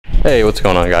Hey, what's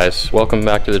going on, guys? Welcome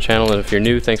back to the channel, and if you're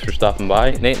new, thanks for stopping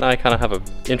by. Nate and I kind of have an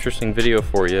interesting video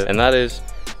for you, and that is,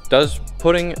 does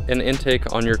putting an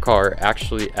intake on your car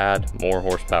actually add more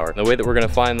horsepower? And the way that we're going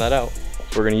to find that out,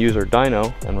 we're going to use our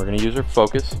dyno, and we're going to use our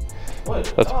focus.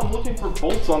 What? Oh, I'm looking for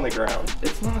bolts on the ground.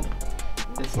 It's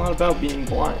not about being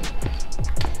blind.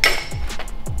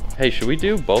 Hey, should we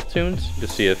do both tunes to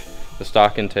see if the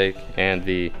stock intake and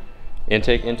the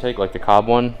intake, like the Cobb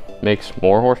one, makes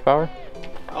more horsepower?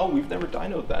 Oh, we've never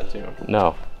dynoed that tune.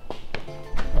 No.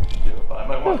 I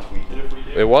might want to tweak it if we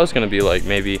do. It was going to be like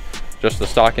maybe just the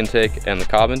stock intake and the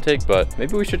Cobb intake, but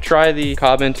maybe we should try the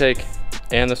Cobb intake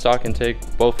and the stock intake,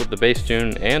 both with the base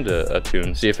tune and a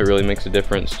tune, see if it really makes a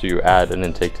difference to add an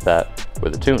intake to that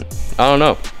with a tune. I don't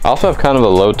know. I also have kind of a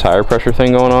low tire pressure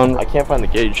thing going on. I can't find the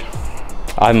gauge.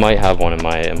 I might have one in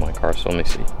my car, so let me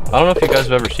see. I don't know if you guys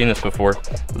have ever seen this before,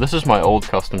 but this is my old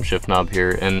custom shift knob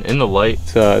here, and in the light,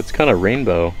 it's kind of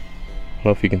rainbow. I don't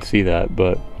know if you can see that,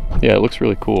 but yeah, it looks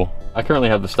really cool. I currently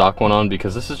have the stock one on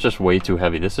because this is just way too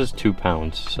heavy. This is 2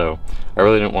 pounds, so I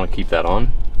really didn't want to keep that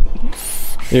on.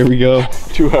 Here we go.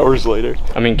 2 hours later.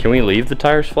 I mean, can we leave the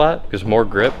tires flat? Because more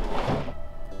grip?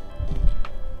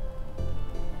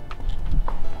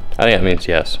 I think that means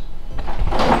yes.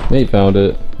 Nate found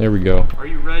it. There we go. Are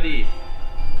you ready?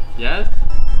 Yes?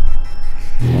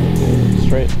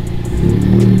 Straight.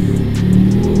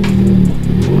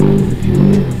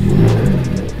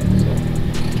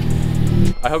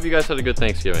 I hope you guys had a good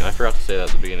Thanksgiving. I forgot to say that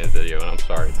at the beginning of the video, and I'm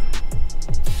sorry.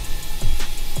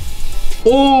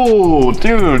 Oh,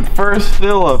 dude, first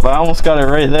fill up. I almost got it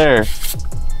right there.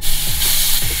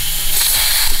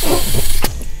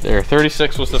 There,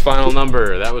 36 was the final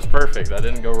number. That was perfect. That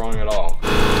didn't go wrong at all.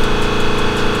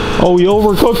 Oh, you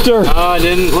overcooked her. Oh, I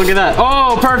didn't. Look at that.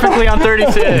 Oh, perfectly on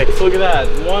 36. Look at that.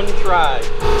 One try.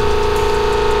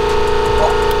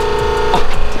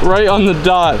 Right on the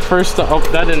dot. First. Oh,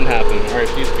 that didn't happen. All right,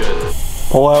 she's good.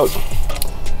 Pull out.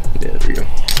 Yeah, there we go.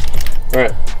 All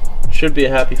right. Should be a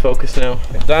happy focus now.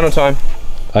 Dyno time.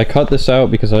 I cut this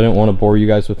out because I didn't want to bore you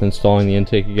guys with installing the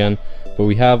intake again. But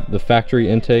we have the factory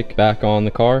intake back on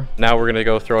the car. Now we're gonna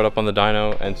go throw it up on the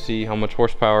dyno and see how much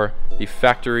horsepower the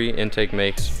factory intake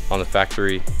makes on the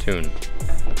factory tune.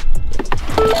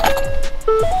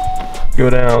 Go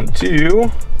down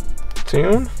to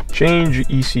tune, change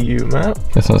ECU map.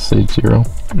 That's not stage 0.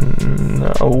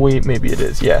 No, oh wait, maybe it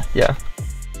is. Yeah. I'll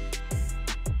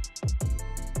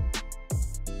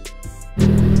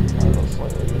go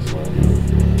slightly this way.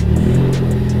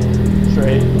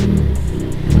 Straight.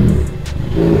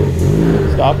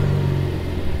 Stop.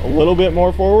 A little bit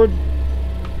more forward.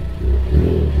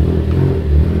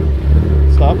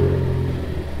 Stop.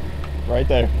 Right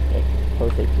there.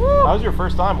 Perfect. Woo. That was your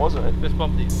first time, wasn't it? Fist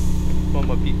bump these. Bump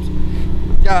my peeps.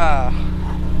 Yeah.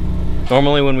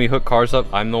 Normally when we hook cars up,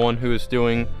 I'm the one who is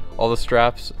doing all the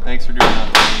straps. Thanks for doing that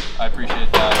for me. I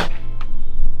appreciate that.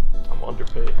 I'm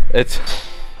underpaid.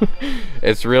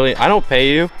 It's really, I don't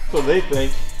pay you. So they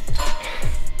think.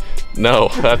 No,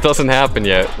 that doesn't happen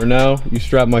yet. For now, you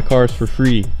strap my cars for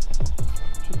free. Shut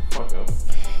the fuck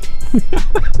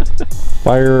up.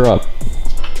 Fire her up.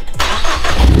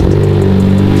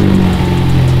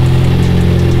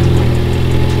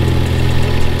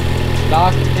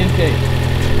 Stock intake.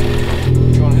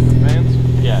 You want to hit the fans?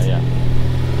 Yeah.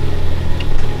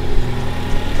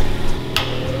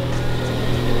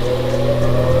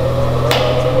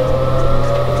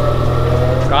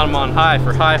 Got them on high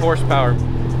for high horsepower.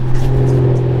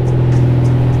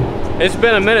 It's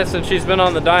been a minute since she's been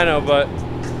on the dyno, but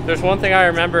there's one thing I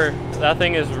remember. That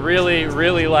thing is really,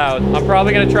 really loud. I'm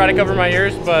probably gonna try to cover my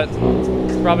ears, but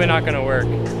it's probably not gonna work.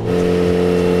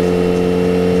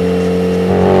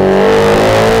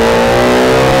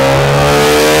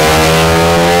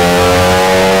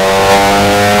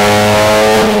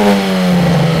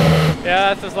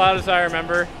 Yeah, that's as loud as I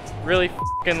remember. Really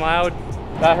fucking loud.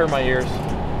 That hurt my ears.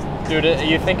 Dude,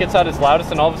 you think it's at its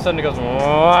loudest and all of a sudden it goes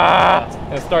wah,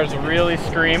 and it starts really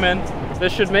screaming.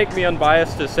 This should make me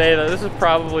unbiased to say that this is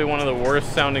probably one of the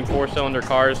worst sounding 4-cylinder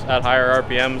cars at higher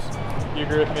RPMs. You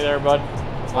agree with me there, bud?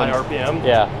 High RPM?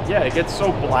 Yeah. Yeah, it gets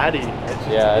so blatty.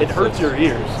 It hurts your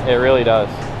ears. It really does.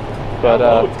 But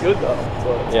it's good though.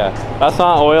 But. Yeah, that's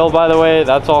not oil, by the way.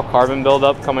 That's all carbon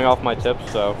buildup coming off my tips,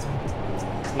 so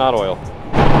not oil.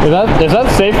 Is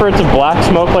that safe for it to black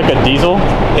smoke like a diesel?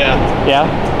 Yeah.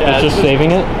 Yeah? It's just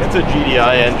saving it? It's a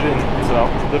GDI engine, so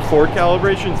the Ford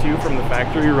calibration too from the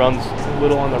factory runs a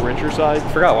little on the richer side.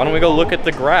 Forgot, why don't we go look at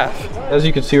the graph? As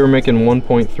you can see, we're making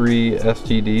 1.3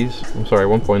 STDs. I'm sorry,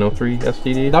 1.03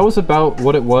 STDs. That was about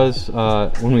what it was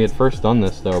when we had first done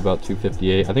this though, about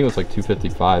 258. I think it was like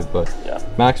 255, but yeah.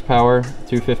 Max power,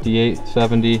 258,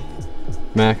 70.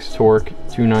 Max torque,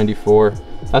 294.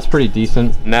 That's pretty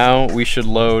decent. Now we should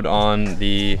load on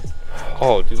the,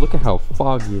 oh dude, look at how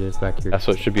foggy it is back here.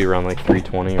 So it should be around like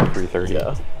 320 or 330.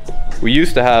 Yeah. We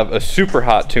used to have a super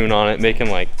hot tune on it, making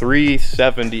like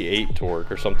 378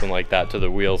 torque or something like that to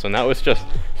the wheels. And that was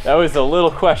a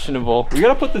little questionable. We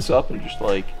gotta put this up and just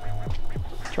like,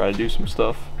 try to do some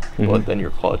stuff, but then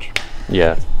your clutch.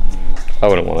 Yeah. I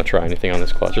wouldn't want to try anything on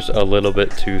this clutch. Just a little bit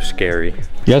too scary.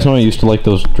 You guys know I used to like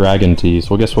those Dragon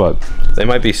tees. Well, guess what? They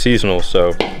might be seasonal,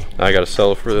 so I gotta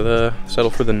settle for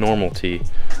the normal tee,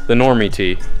 the normie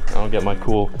tee. I don't get my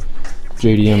cool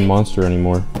JDM Monster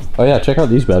anymore. Oh yeah, check out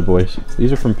these bad boys.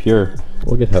 These are from Pure.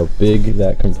 Look at how big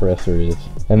that compressor is,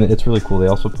 and it's really cool. They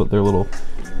also put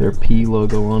their P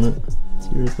logo on it. See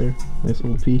right there, nice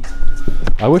little P.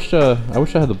 I wish I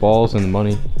had the balls and the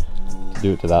money to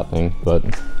do it to that thing, but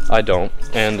I don't,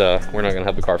 and we're not gonna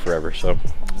have the car forever, so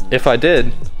if I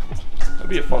did, that'd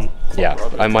be a fun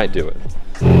project. I might do it.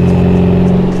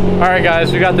 All right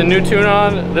guys, we got the new tune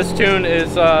on. This tune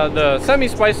is the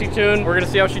semi-spicy tune. We're gonna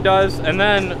see how she does, and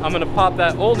then I'm gonna pop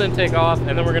that old intake off,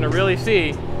 and then we're gonna really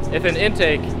see if an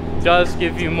intake does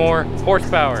give you more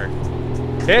horsepower.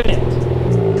 Hit it.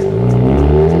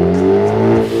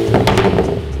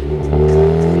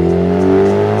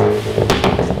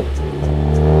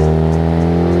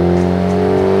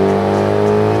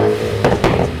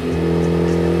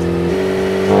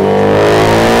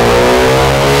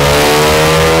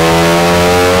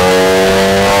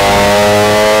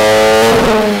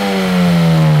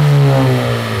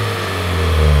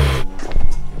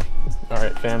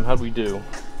 Fam, how'd we do?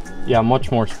 Yeah,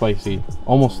 much more spicy.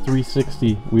 Almost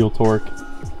 360 wheel torque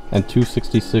and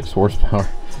 266 horsepower.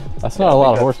 That's not a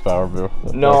lot of horsepower, bro.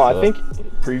 No, I think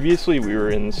previously we were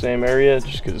in the same area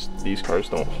just because these cars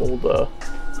don't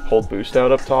hold boost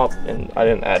out up top, and I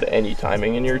didn't add any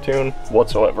timing in your tune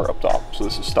whatsoever up top, so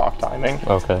this is stock timing.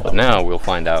 Okay. But now we'll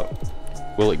find out.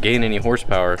 Will it gain any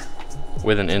horsepower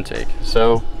with an intake?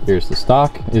 So here's the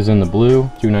stock is in the blue,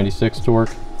 296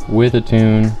 torque. With a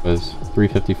tune was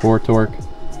 354 torque.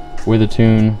 With a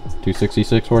tune,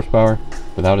 266 horsepower.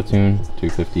 Without a tune,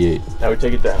 258. Now we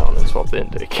take it down and swap the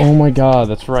intake. Oh my god,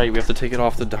 that's right. We have to take it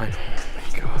off the dyno.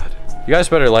 Oh my god. You guys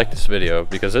better like this video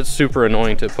because it's super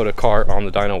annoying to put a car on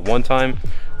the dyno one time,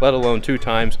 let alone 2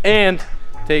 times, and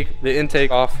take the intake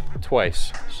off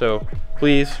twice. So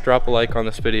please drop a like on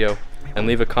this video and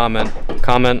leave a comment.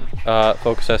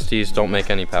 Focus STs don't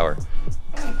make any power.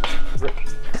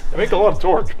 They make a lot of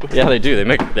torque. Yeah, they do. They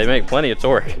make plenty of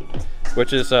torque,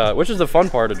 which is the fun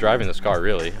part of driving this car,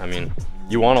 really. I mean,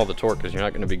 you want all the torque because you're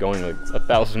not going to be going like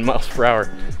 1,000 miles per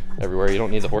hour everywhere. You don't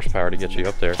need the horsepower to get you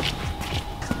up there.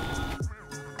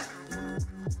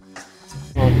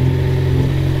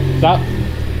 Stop.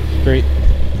 Straight.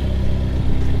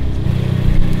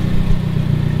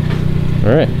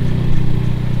 All right.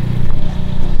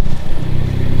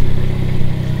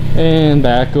 And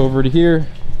back over to here.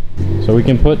 So we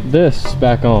can put this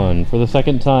back on for the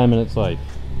second time in its life.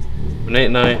 Nate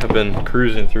and I have been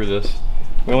cruising through this.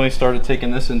 We only started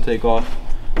taking this intake off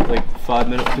like 5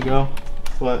 minutes ago,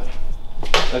 but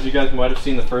as you guys might have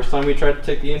seen the first time we tried to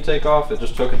take the intake off, it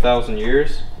just took 1,000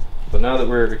 years. But now that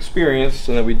we're experienced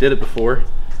and that we did it before,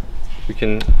 we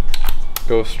can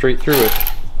go straight through it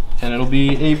and it'll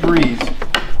be a breeze.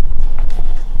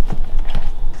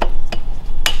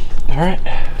 All right,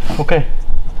 okay.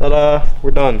 Ta-da,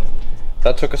 we're done.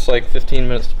 That took us like 15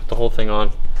 minutes to put the whole thing on,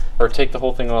 or take the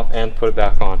whole thing off and put it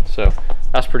back on. So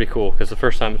that's pretty cool because the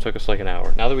first time it took us like an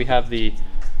hour. Now that we have the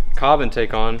cob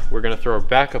intake on, we're gonna throw our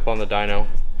backup on the dyno.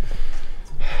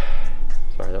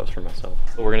 Sorry, that was for myself.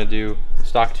 But we're gonna do the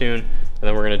stock tune, and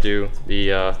then we're gonna do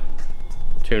the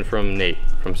tune from Nate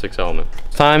from 6 Element.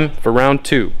 It's time for round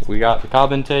 2. We got the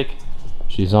cob intake.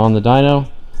 She's on the dyno.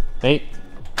 Nate,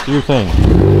 do your thing.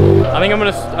 I think I'm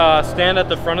gonna stand at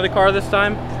the front of the car this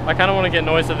time. I kind of want to get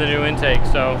noise of the new intake,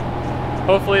 so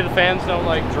hopefully the fans don't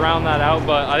like drown that out,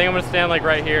 but I think I'm gonna stand like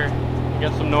right here and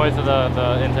get some noise of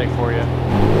the intake for you.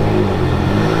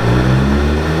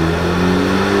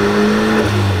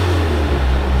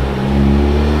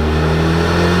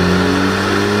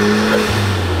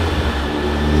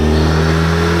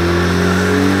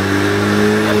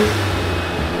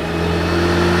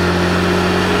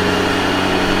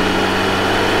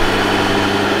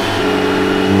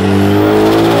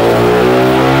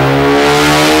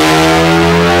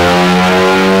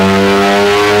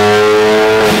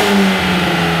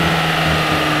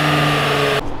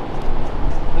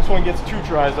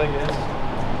 tries, I guess.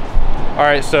 All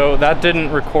right, so that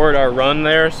didn't record our run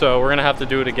there, so we're gonna have to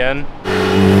do it again.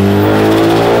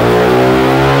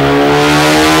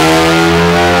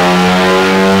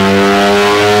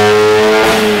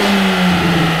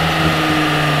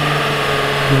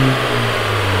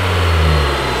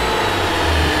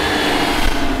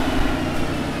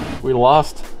 We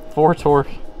lost 4 torque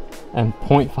and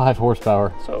 0.5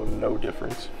 horsepower. So no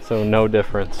difference. So no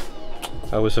difference.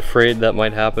 I was afraid that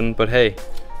might happen, but hey,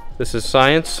 this is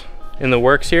science in the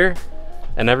works here,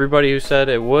 and everybody who said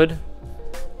it would.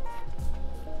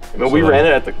 I mean, we ran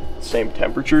it at the same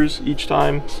temperatures each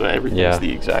time, so everything's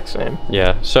the exact same.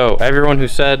 Yeah, so everyone who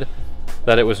said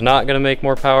that it was not gonna make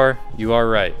more power, you are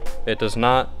right. It does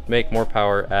not make more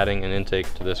power adding an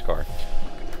intake to this car.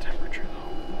 Look at the temperature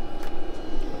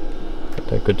though. Got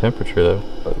that good temperature though.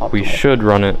 But we should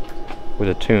run it with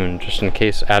a tune, just in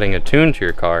case adding a tune to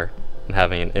your car and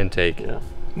having an intake. Yeah.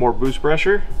 More boost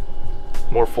pressure,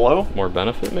 more flow. More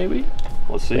benefit maybe?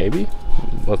 Let's see. Maybe.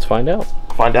 Let's find out.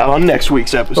 Find out on next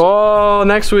week's episode. Oh,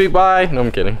 next week, bye. No,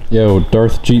 I'm kidding. Yo,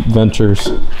 Darth Jeep Ventures.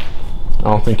 I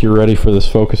don't think you're ready for this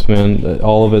Focus, man.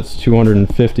 All of it's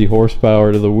 250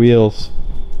 horsepower to the wheels.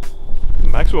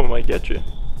 Maximo might get you,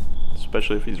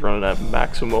 especially if he's running at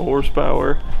maximum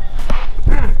horsepower.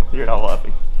 You're not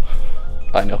laughing.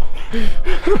 I know.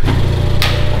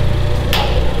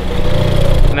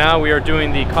 Now we are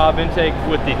doing the Cobb intake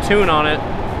with the tune on it.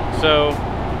 So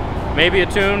maybe a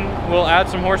tune will add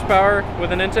some horsepower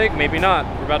with an intake, maybe not.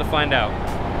 We're about to find out.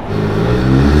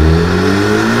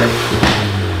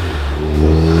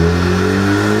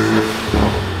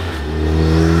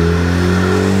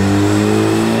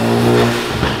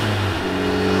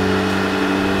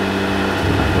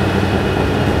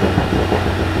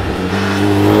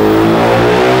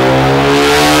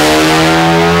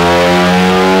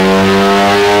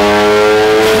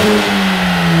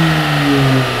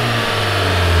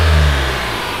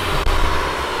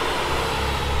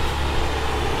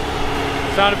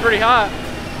 Sounded pretty hot.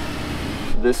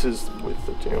 This is with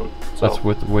the tune. So. That's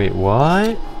with, wait,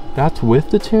 what? That's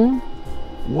with the tune?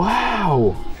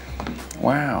 Wow.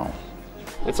 Wow.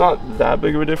 It's not that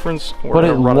big of a difference. But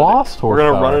it lost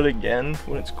horsepower. We're gonna run it again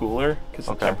when it's cooler because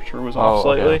the temperature was off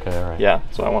slightly. Okay, right. Yeah,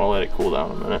 so I want to let it cool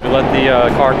down a minute. We let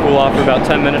the car cool off for about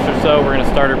 10 minutes or so. We're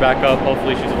gonna start her back up.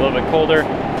 Hopefully she's a little bit colder.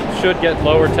 Should get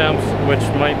lower temps, which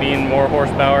might mean more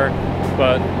horsepower.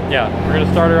 But yeah, we're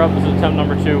gonna start her up as attempt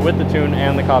number 2 with the tune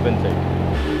and the Cobb intake.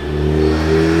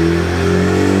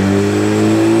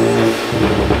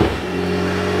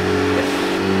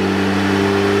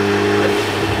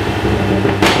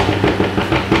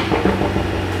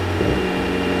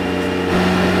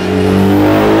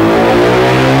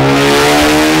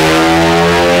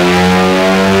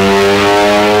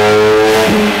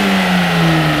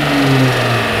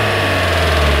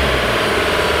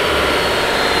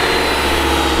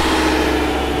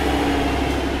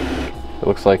 It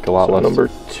looks like a lot less. Number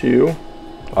 2.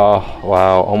 Oh,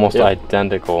 wow, almost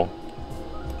identical.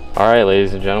 All right,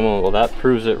 ladies and gentlemen, well, that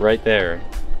proves it right there.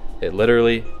 It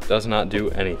literally does not do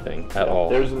anything at all.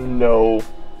 There's no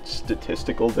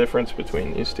statistical difference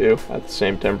between these two at the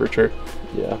same temperature.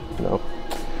 Yeah, no.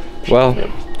 Well,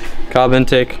 Cobb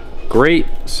intake, great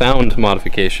sound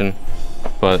modification,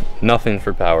 but nothing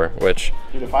for power, which...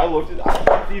 Dude, if I looked at, I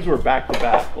thought these were back to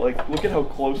back. Like, look at how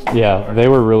close they are. They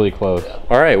were really close. Yeah.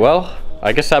 All right, well,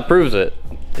 I guess that proves it.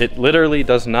 It literally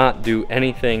does not do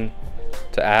anything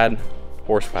to add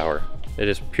horsepower. It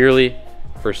is purely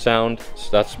for sound. So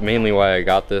that's mainly why I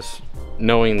got this,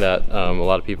 knowing that a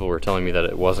lot of people were telling me that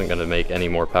it wasn't going to make any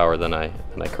more power than I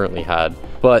currently had.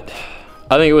 But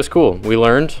I think it was cool. We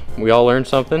all learned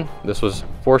something. This was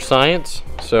for science,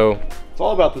 so it's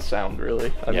all about the sound,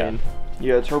 really. I mean,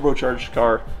 yeah, a turbocharged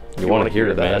car. You want to hear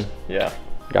it, that, man. Yeah,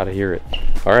 gotta hear it.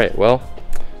 All right, well,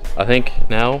 I think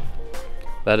now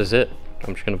that is it.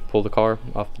 I'm just gonna pull the car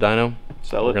off the dyno.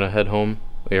 Sell it. We're gonna head home.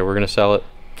 Yeah, we're gonna sell it.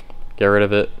 Get rid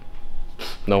of it.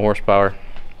 No horsepower.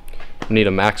 We need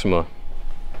a Maxima.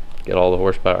 Get all the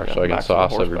horsepower so I can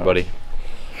sauce everybody.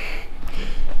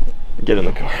 Get in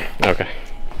the car. Okay.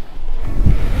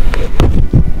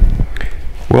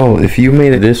 Well, if you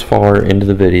made it this far into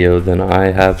the video, then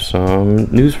I have some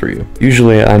news for you.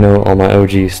 Usually I know all my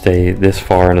OGs stay this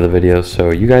far into the video,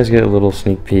 so you guys get a little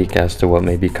sneak peek as to what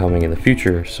may be coming in the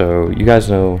future. So you guys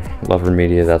know Lovrien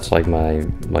Media, that's like my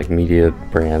media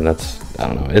brand. That's, I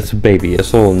don't know, it's a baby.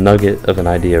 It's a little nugget of an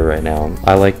idea right now.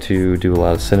 I like to do a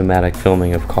lot of cinematic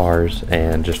filming of cars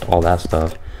and just all that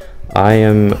stuff. I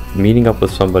am meeting up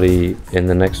with somebody in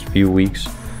the next few weeks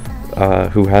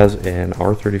who has an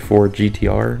R34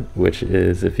 GTR, which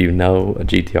is, if you know, a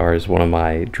GTR is one of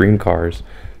my dream cars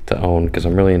to own because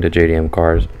I'm really into JDM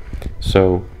cars.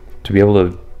 So to be able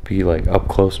to be like up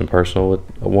close and personal with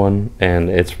one, and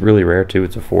it's really rare too,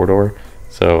 it's a 4-door.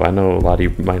 So I know a lot of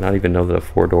you might not even know that a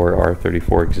 4-door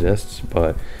R34 exists,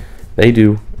 but they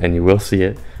do, and you will see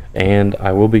it. And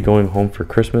I will be going home for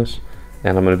Christmas,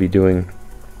 and I'm going to be doing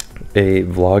a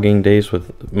vlogging days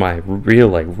with my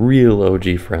real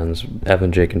OG friends,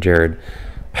 Evan, Jake, and Jared.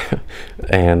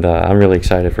 And I'm really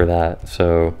excited for that.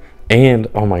 So, and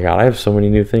oh my god, I have so many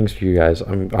new things for you guys.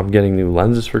 I'm getting new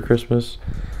lenses for Christmas,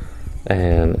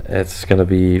 and it's gonna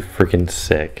be freaking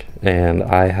sick. And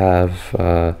I have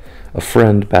a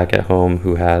friend back at home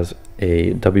who has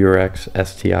a WRX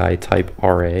STI Type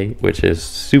RA, which is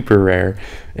super rare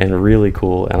and really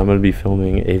cool, and I'm gonna be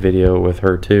filming a video with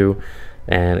her too,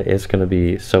 and it's gonna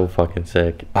be so fucking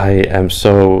sick. I am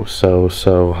so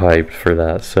hyped for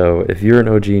that. So if you're an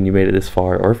OG and you made it this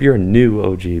far, or if you're a new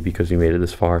OG because you made it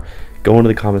this far, go into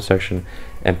the comment section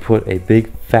and put a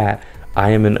big fat "I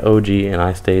am an OG and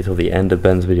I stay till the end of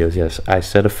Ben's videos." Yes, I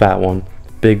said a fat one,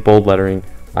 big bold lettering,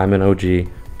 "I'm an OG."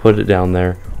 Put it down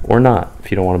there, or not if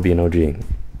you don't want to be an OG.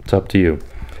 It's up to you.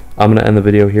 I'm gonna end the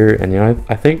video here, and you know,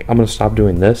 I think I'm gonna stop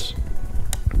doing this.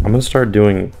 I'm gonna start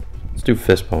doing, let's do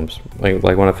fist bumps, like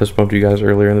when I fist bumped you guys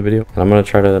earlier in the video. And I'm gonna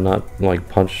try to not like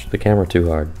punch the camera too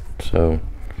hard. So,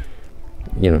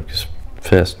 you know, just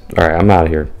fist. All right, I'm out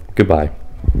of here. Goodbye.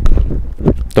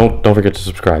 Don't forget to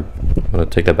subscribe. I'm gonna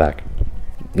take that back.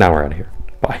 Now we're out of here.